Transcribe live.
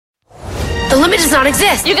The limit does not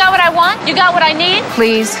exist. You got what I want? You got what I need?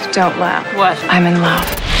 Please don't laugh. What? I'm in love.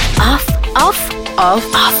 Off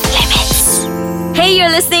limits. Hey,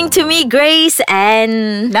 you're listening to me, Grace,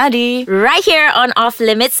 and Nadi. right here on Off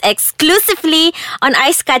Limits, exclusively on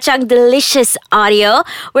Ice Kacang Delicious Audio.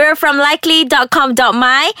 We're from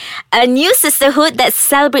likely.com.my, a new sisterhood that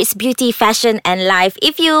celebrates beauty, fashion, and life.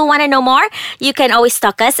 If you want to know more, you can always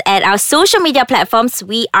stalk us at our social media platforms.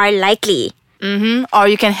 We are Likely. Or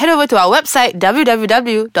you can head over to our website,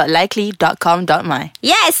 www.likely.com.my.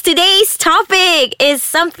 Yes, today's topic is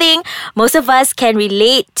something most of us can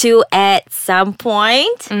relate to at some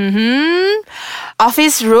point.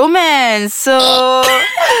 Office romance. So,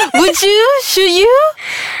 should you?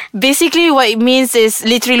 Basically, what it means is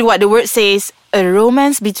literally what the word says, a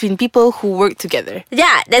romance between people who work together.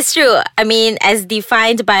 Yeah, that's true. I mean, as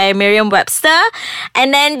defined by Merriam-Webster.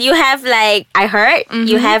 And then you have I heard,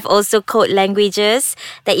 you have also code languages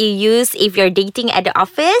that you use if you're dating at the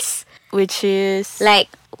office. Which is...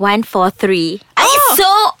 143. And it's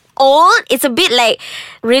so old. It's a bit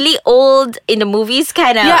really old in the movies,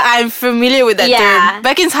 kind of. Yeah, I'm familiar with that term.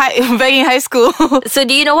 Back in high school. So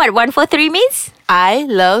do you know what 143 means? I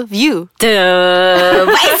love you. Duh.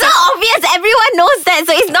 But it's so obvious. Everyone knows that.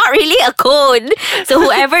 So it's not really a code. So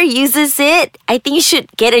whoever uses it, I think you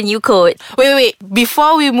should get a new code. Wait.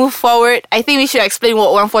 Before we move forward, I think we should explain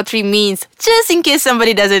what 143 means. Just in case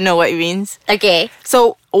somebody doesn't know what it means. Okay.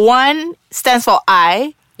 So 1 stands for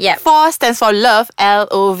I. Yep. 4 stands for love.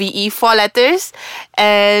 L-O-V-E. 4 letters.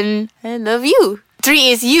 And I love you. 3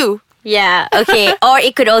 is you. Yeah, okay. Or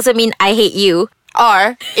it could also mean I hate you.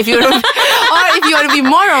 Or if you want to be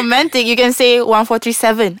more romantic, you can say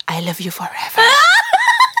 1437. I love you forever.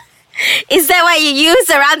 Is that what you use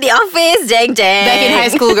around the office? Jeng jeng. Back in high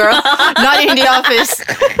school, girl. Not in the office.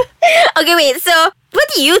 Okay, wait. So, what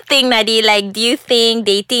do you think, Nadi? Do you think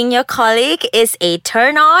dating your colleague is a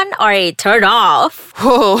turn on or a turn off?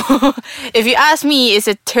 Whoa. If you ask me, it's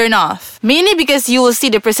a turn off. Mainly because you will see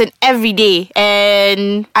the person every day.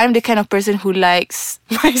 And I'm the kind of person who likes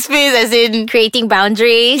my space, as in... Creating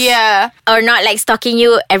boundaries? Yeah. Or not stalking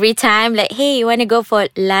you every time. Hey, you want to go for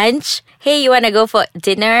lunch? Hey, you want to go for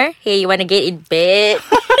dinner? Hey, you want to get in bed?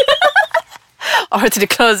 Or to the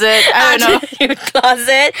closet. I don't know. To the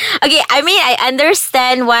closet. Okay, I mean, I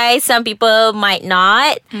understand why some people might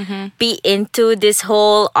not be into this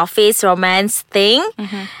whole office romance thing.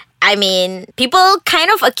 I mean, people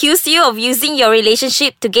kind of accuse you of using your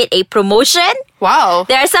relationship to get a promotion. Wow.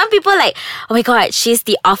 There are some people oh my God, she's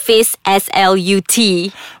the office SLUT.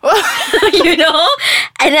 You know?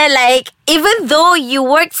 And then even though you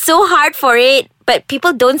worked so hard for it, but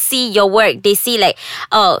people don't see your work. They see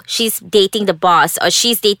oh, she's dating the boss, or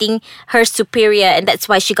she's dating her superior, and that's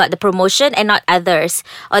why she got the promotion and not others.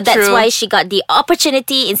 Or that's True. why she got the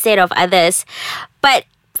opportunity instead of others. But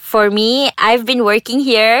for me, I've been working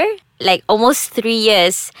here almost 3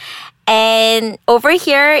 years. And over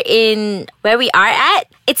here in where we are at,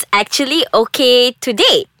 it's actually okay to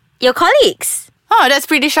date your colleagues. Oh, that's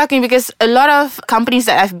pretty shocking because a lot of companies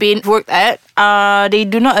that I've worked at, they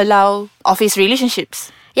do not allow office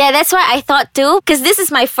relationships. Yeah, that's what I thought too. Because this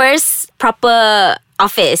is my first proper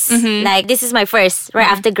office. This is my first, right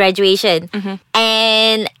after graduation.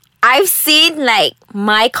 And I've seen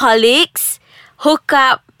my colleagues hook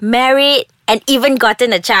up, married, and even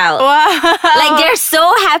gotten a child. Wow. They're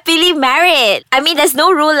so happily married. I mean, there's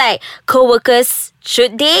no rule co-workers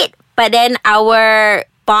should date, but then our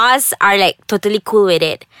boss are totally cool with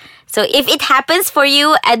it. So if it happens for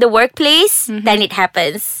you at the workplace, then it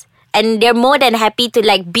happens. And they're more than happy to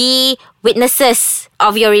be witnesses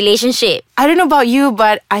of your relationship. I don't know about you,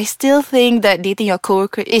 but I still think that dating your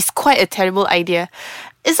coworker is quite a terrible idea.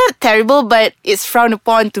 It's not terrible, but it's frowned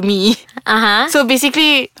upon to me. So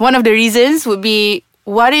basically, one of the reasons would be,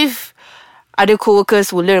 what if other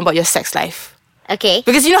coworkers will learn about your sex life? Okay.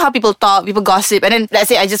 Because you know how people talk, people gossip, and then let's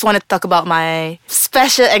say I just want to talk about my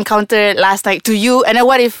special encounter last night to you, and then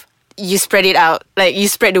what if you spread it out? You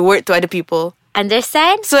spread the word to other people.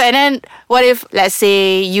 Understand? So, and then what if, let's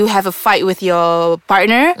say, you have a fight with your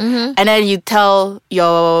partner, and then you tell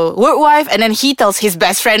your work wife, and then he tells his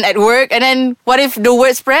best friend at work, and then what if the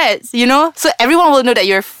word spreads, So everyone will know that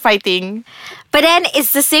you're fighting. But then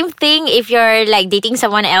it's the same thing if you're dating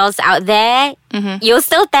someone else out there. You'll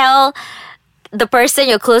still tell the person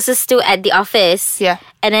you're closest to at the office. Yeah.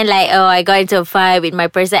 And then oh, I got into a fight with my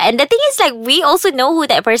person. And the thing is we also know who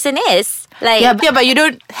that person is. Yeah, but you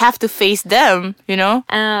don't have to face them,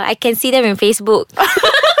 I can see them in Facebook.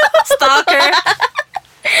 Stalker.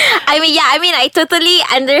 I totally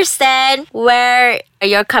understand where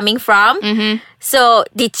you're coming from. So,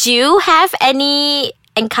 did you have any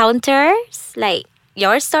encounters? Like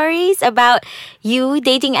your stories about you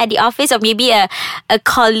dating at the office, or maybe a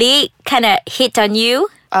colleague kind of hit on you?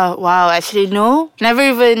 Wow, actually no. Never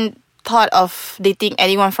even thought of dating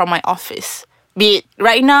anyone from my office. Be it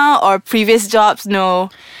right now or previous jobs, no.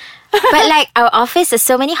 But like our office, there's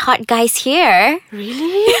so many hot guys here.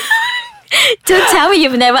 Really? Don't tell me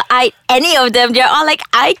you've never eyed any of them. They're all like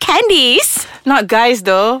eye candies. Not guys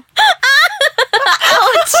though.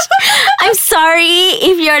 Ouch. I'm sorry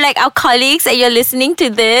if you're like our colleagues and you're listening to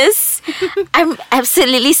this. I'm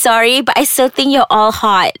absolutely sorry, but I still think you're all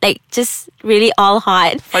hot. Like, just really all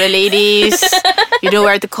hot. For the ladies, you know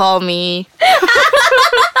where to call me.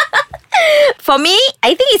 For me,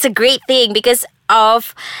 I think it's a great thing because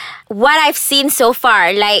of what I've seen so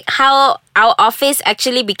far. Like how our office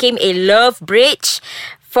actually became a love bridge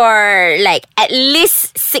for like at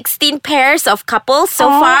least 16 pairs of couples so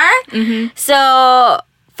far. Mm-hmm. So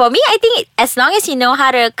for me, I think as long as you know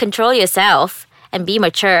how to control yourself and be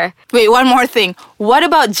mature. Wait, one more thing. What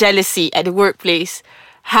about jealousy at the workplace?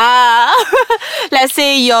 Let's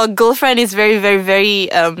say your girlfriend is very, very, very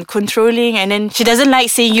controlling, and then she doesn't like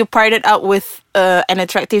seeing you partnered up with an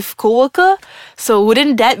attractive coworker. So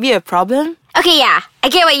wouldn't that be a problem? Okay, yeah, I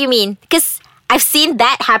get what you mean, because I've seen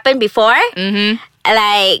that happen before. Mm-hmm.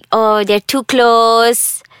 Like, oh, they're too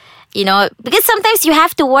close. You know, because sometimes you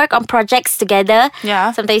have to work on projects together.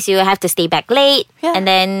 Yeah. Sometimes you have to stay back late. Yeah. And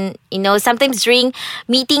then, you know, sometimes during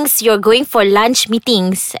meetings, you're going for lunch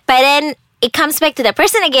meetings. But then it comes back to the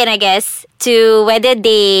person again, I guess, to whether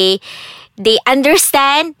they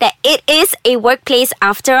understand that it is a workplace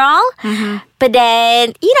after all. Mm-hmm. But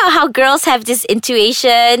then, you know how girls have this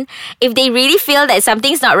intuition. If they really feel that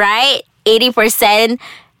something's not right, 80%,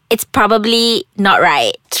 it's probably not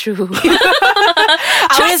right. True. Trust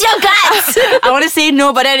your guts. I want to say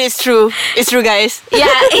no, but then it's true. It's true, guys. Yeah,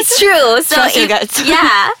 it's true. So Trust your guts.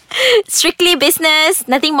 Yeah. Strictly business,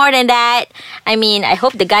 nothing more than that. I mean, I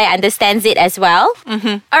hope the guy understands it as well.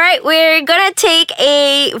 Mm-hmm. All right, we're gonna take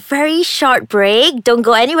a very short break. Don't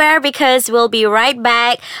go anywhere because we'll be right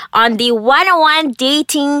back on the 101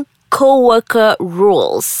 dating coworker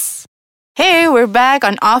rules. Hey, we're back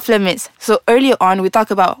on Off Limits. So earlier on, we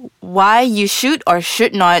talked about why you should or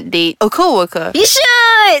should not date a coworker. You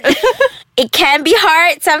should! It can be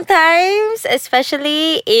hard sometimes,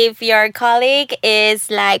 especially if your colleague is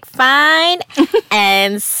like fine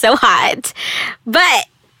and so hot. But,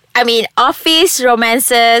 I mean, office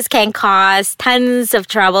romances can cause tons of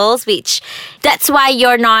troubles, which that's why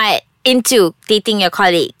you're not into dating your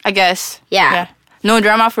colleague. I guess. Yeah. No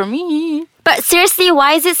drama for me. But seriously,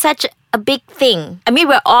 why is it such a big thing? I mean,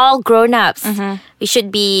 we're all grown-ups. Mm-hmm. We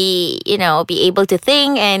should be, be able to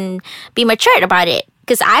think and be matured about it.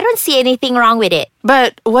 Because I don't see anything wrong with it.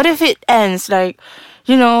 But what if it ends? Like,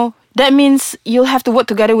 that means you'll have to work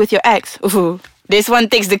together with your ex. Ooh, this one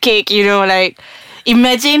takes the cake, like,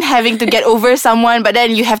 imagine having to get over someone, but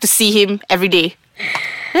then you have to see him every day.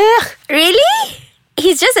 Really?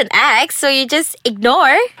 He's just an ex, so you just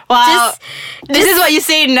ignore. Wow. This is what you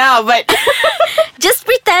say now, but just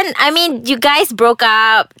pretend. I mean, you guys broke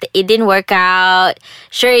up. It didn't work out.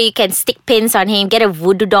 Sure, you can stick pins on him, get a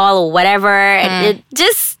voodoo doll or whatever. And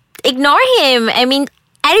just ignore him. I mean,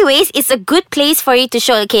 anyways, it's a good place for you to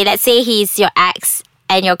show, okay, let's say he's your ex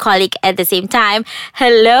and your colleague at the same time.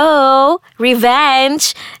 Hello,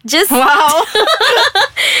 revenge. Just, wow.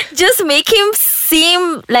 Just make him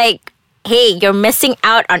seem like, hey, you're missing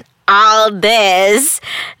out on all this.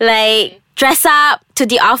 Like, dress up to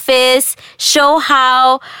the office. Show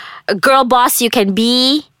how a girl boss you can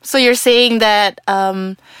be. So you're saying that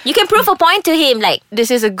you can prove a point to him, like,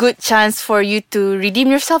 this is a good chance for you to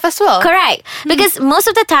redeem yourself as well. Correct. Because most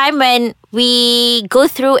of the time when we go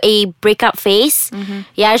through a breakup phase,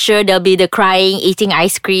 yeah, sure, there'll be the crying, eating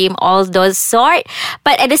ice cream, all those sort.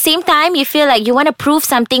 But at the same time, you feel like you want to prove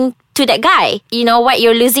something to that guy, what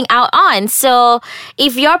you're losing out on. So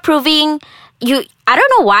if you're proving, I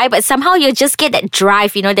don't know why, but somehow you just get that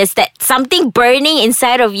drive, there's that something burning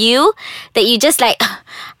inside of you that you just like,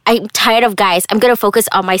 I'm tired of guys, I'm gonna focus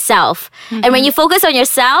on myself. And when you focus on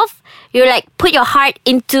yourself, you're like, put your heart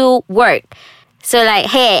into work. So like,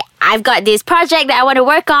 hey, I've got this project that I want to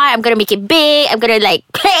work on. I'm going to make it big. I'm going to like,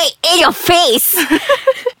 hey, in your face.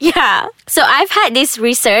 Yeah. So I've had this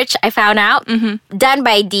research I found out done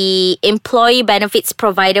by the Employee Benefits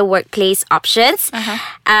Provider Workplace Options.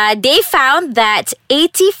 They found that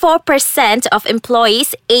 84% of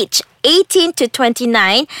employees aged 18 to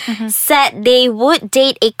 29 said they would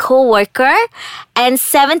date a coworker, and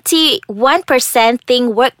 71%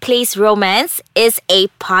 think workplace romance is a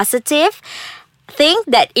positive thing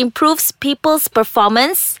that improves people's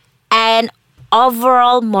performance and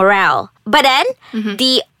overall morale. But then,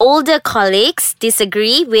 the older colleagues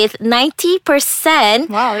disagree with 90%.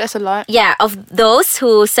 Wow, that's a lot. Yeah, of those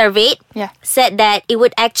who surveyed said that it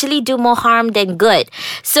would actually do more harm than good.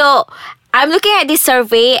 So, I'm looking at this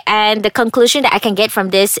survey, and the conclusion that I can get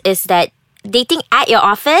from this is that dating at your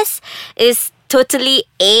office is totally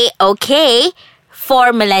A-okay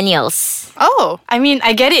for millennials. Oh, I mean,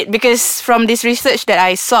 I get it because from this research that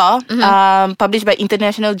I saw, published by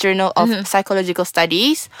International Journal of Psychological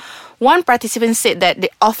Studies, one participant said that the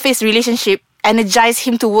office relationship energized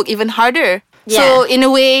him to work even harder. Yeah. So, in a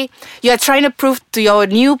way, you are trying to prove to your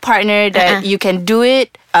new partner that you can do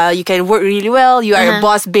it, you can work really well, you are a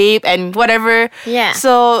boss babe and whatever. Yeah.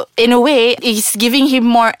 So, in a way, it's giving him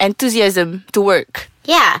more enthusiasm to work.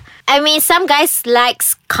 Yeah. I mean, some guys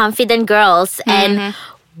likes confident girls, and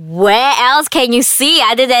where else can you see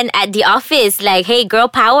other than at the office? Like, hey, girl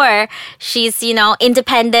power. She's,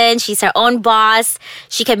 independent. She's her own boss.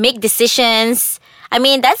 She can make decisions. I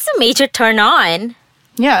mean, that's a major turn on.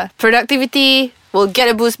 Yeah. Productivity will get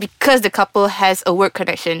a boost because the couple has a work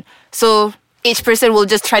connection. So each person will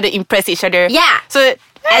just try to impress each other. Yeah. So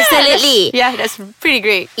absolutely. That's pretty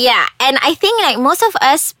great. Yeah. And I think like most of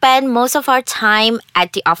us spend most of our time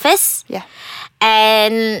at the office. Yeah.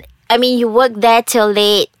 And I mean, you work there till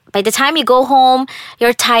late. By the time you go home,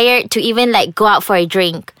 you're tired to even like go out for a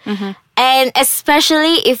drink. And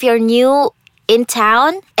especially if you're new in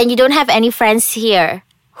town and you don't have any friends here.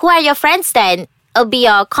 Who are your friends then? It'll be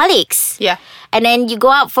your colleagues. Yeah. And then you go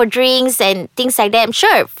out for drinks and things like that. I'm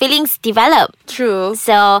sure feelings develop. True.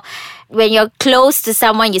 So when you're close to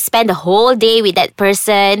someone, you spend the whole day with that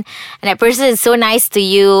person. And that person is so nice to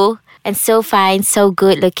you. And so fine, so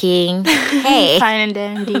good looking. Hey. Fine and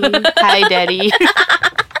dandy. Hi, daddy.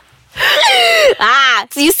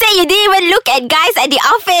 So you say you didn't even look at guys at the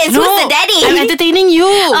office. No, Who's the daddy? I'm entertaining you.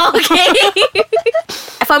 Okay.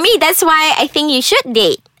 For me, that's why I think you should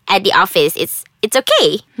date at the office. It's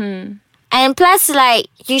okay. And plus, like,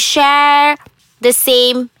 you share the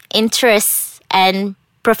same interests and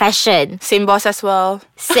profession. Same boss as well.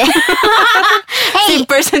 Hey, Same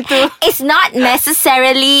person too. it's not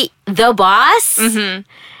necessarily the boss.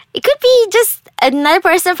 It could be just another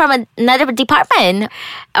person from another department.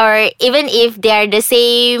 Or even if they're the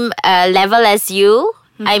same level as you.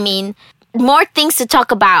 I mean, more things to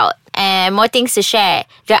talk about. And more things to share.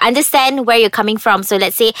 They understand where you're coming from. So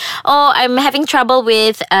let's say, I'm having trouble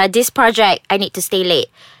with this project. I need to stay late.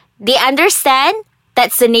 They understand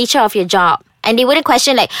that's the nature of your job. And they wouldn't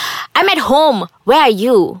question like, I'm at home. Where are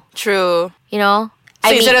you? True. So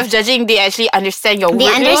instead of judging, they actually understand your workload.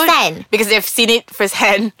 They understand. Because they've seen it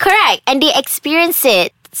firsthand. Correct. And they experience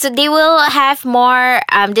it. So they will have more,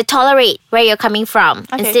 they tolerate where you're coming from.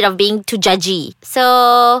 Instead of being too judgy.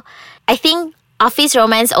 So I think office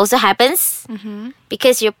romance also happens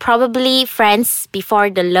because you're probably friends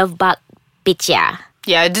before the love bug bit ya.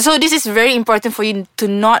 Yeah, so this is very important for you to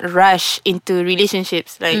not rush into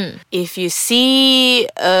relationships. Like, if you see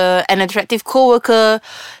an attractive coworker,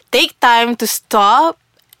 take time to stop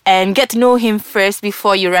and get to know him first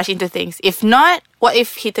before you rush into things. If not, what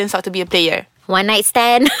if he turns out to be a player? One night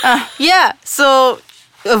stand. Yeah, so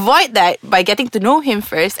avoid that by getting to know him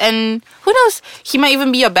first. And who knows, he might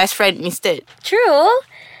even be your best friend instead. True.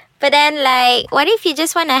 But then, like, what if you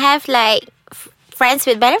just want to have, like, friends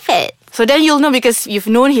with benefits? So then you'll know because you've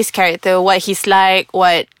known his character, what he's like,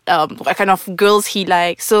 what kind of girls he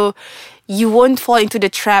likes. So you won't fall into the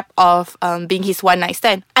trap of being his one-night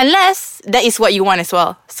stand. Unless that is what you want as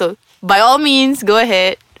well. So by all means, go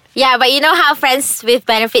ahead. Yeah, but you know how friends with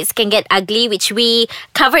benefits can get ugly, which we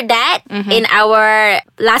covered that in our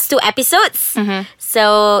last 2 episodes.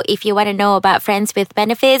 So if you want to know about friends with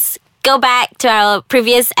benefits, go back to our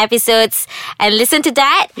previous episodes and listen to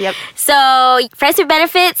that. Yep. So friends with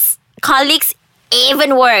benefits, colleagues,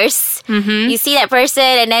 even worse. You see that person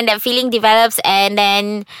and then that feeling develops and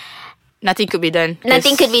then nothing could be done.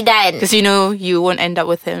 Nothing could be done. Because you know you won't end up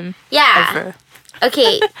with him. Yeah. Ever.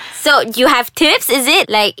 Okay, so you have tips, is it?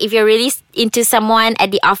 Like, if you're really into someone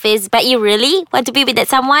at the office, but you really want to be with that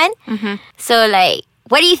someone? So, like,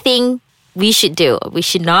 what do you think we should do or we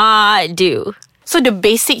should not do? So, the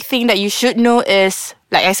basic thing that you should know is,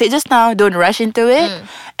 like I said just now, don't rush into it.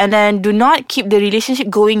 And then do not keep the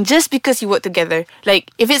relationship going just because you work together.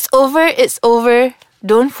 Like, if it's over, it's over.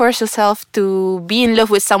 Don't force yourself to be in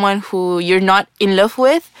love with someone who you're not in love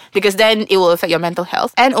with, because then it will affect your mental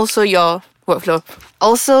health and also your workflow.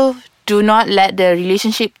 Also, do not let the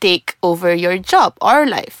relationship take over your job or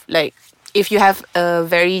life. Like, if you have a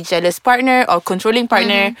very jealous partner or controlling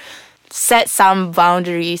partner, set some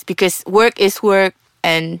boundaries because work is work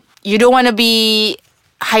and you don't want to be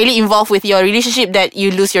highly involved with your relationship that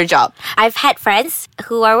you lose your job. I've had friends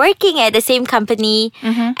who are working at the same company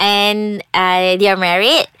and they are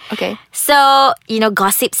married. Okay. So,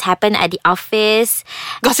 gossips happen at the office.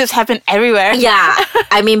 Gossips happen everywhere. Yeah.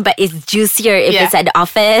 I mean, but it's juicier if it's at the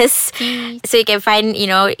office. So you can find,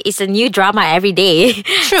 it's a new drama every day.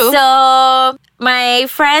 True. So my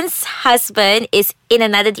friend's husband is in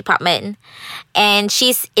another department and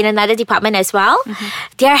she's in another department as well.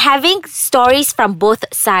 They're having stories from both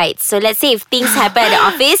sides. So let's say if things happen at the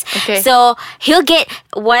office, so he'll get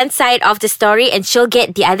one side of the story and she'll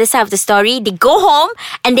get the other side of the story. They go home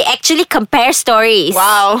and they actually compare stories.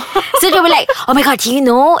 Wow. So they were like, oh my God, do you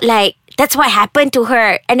know? Like, that's what happened to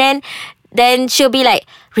her. And then she'll be like,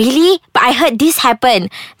 really? But I heard this happen.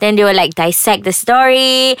 Then they will like dissect the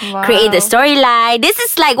story, create the storyline. This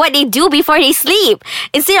is like what they do before they sleep.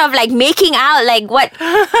 Instead of like making out like what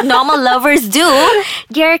normal lovers do,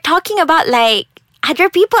 they're talking about like other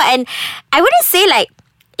people. And I wouldn't say like,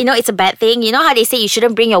 it's a bad thing. You know how they say you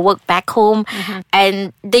shouldn't bring your work back home?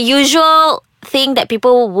 And the usual thing that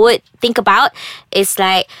people would think about is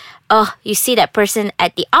like, oh, you see that person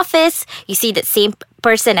at the office, you see that same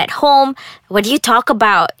person at home. What do you talk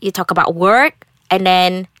about? You talk about work and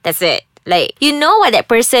then that's it. Like, you know what that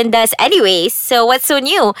person does anyways, so what's so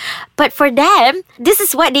new? But for them, this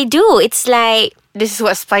is what they do. It's like, this is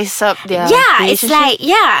what spices up their relationship. It's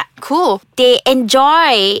like, cool. They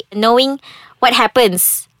enjoy knowing what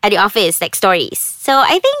happens at the office, like stories. So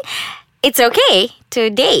I think it's okay to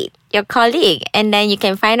date your colleague and then you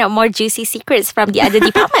can find out more juicy secrets from the other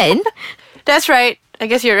department. That's right. I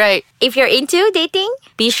guess you're right. If you're into dating,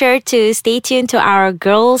 be sure to stay tuned to our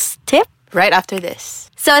girls tip right after this.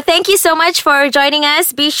 So thank you so much for joining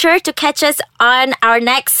us. Be sure to catch us on our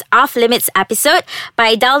next Off Limits episode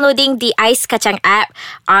by downloading the Ais Kacang app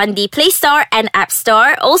on the Play Store and App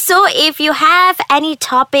Store. Also, if you have any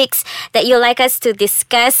topics that you'd like us to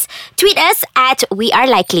discuss, tweet us at We Are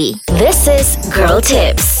Likely. This is Girl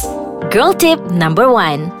Tips. Girl tip number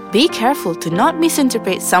 1. Be careful to not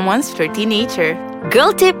misinterpret someone's flirty nature.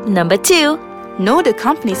 Girl tip number 2. Know the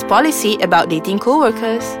company's policy about dating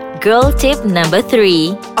co-workers. Girl tip number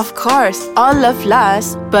 3. Of course, all love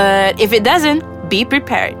lasts, but if it doesn't, be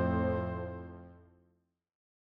prepared.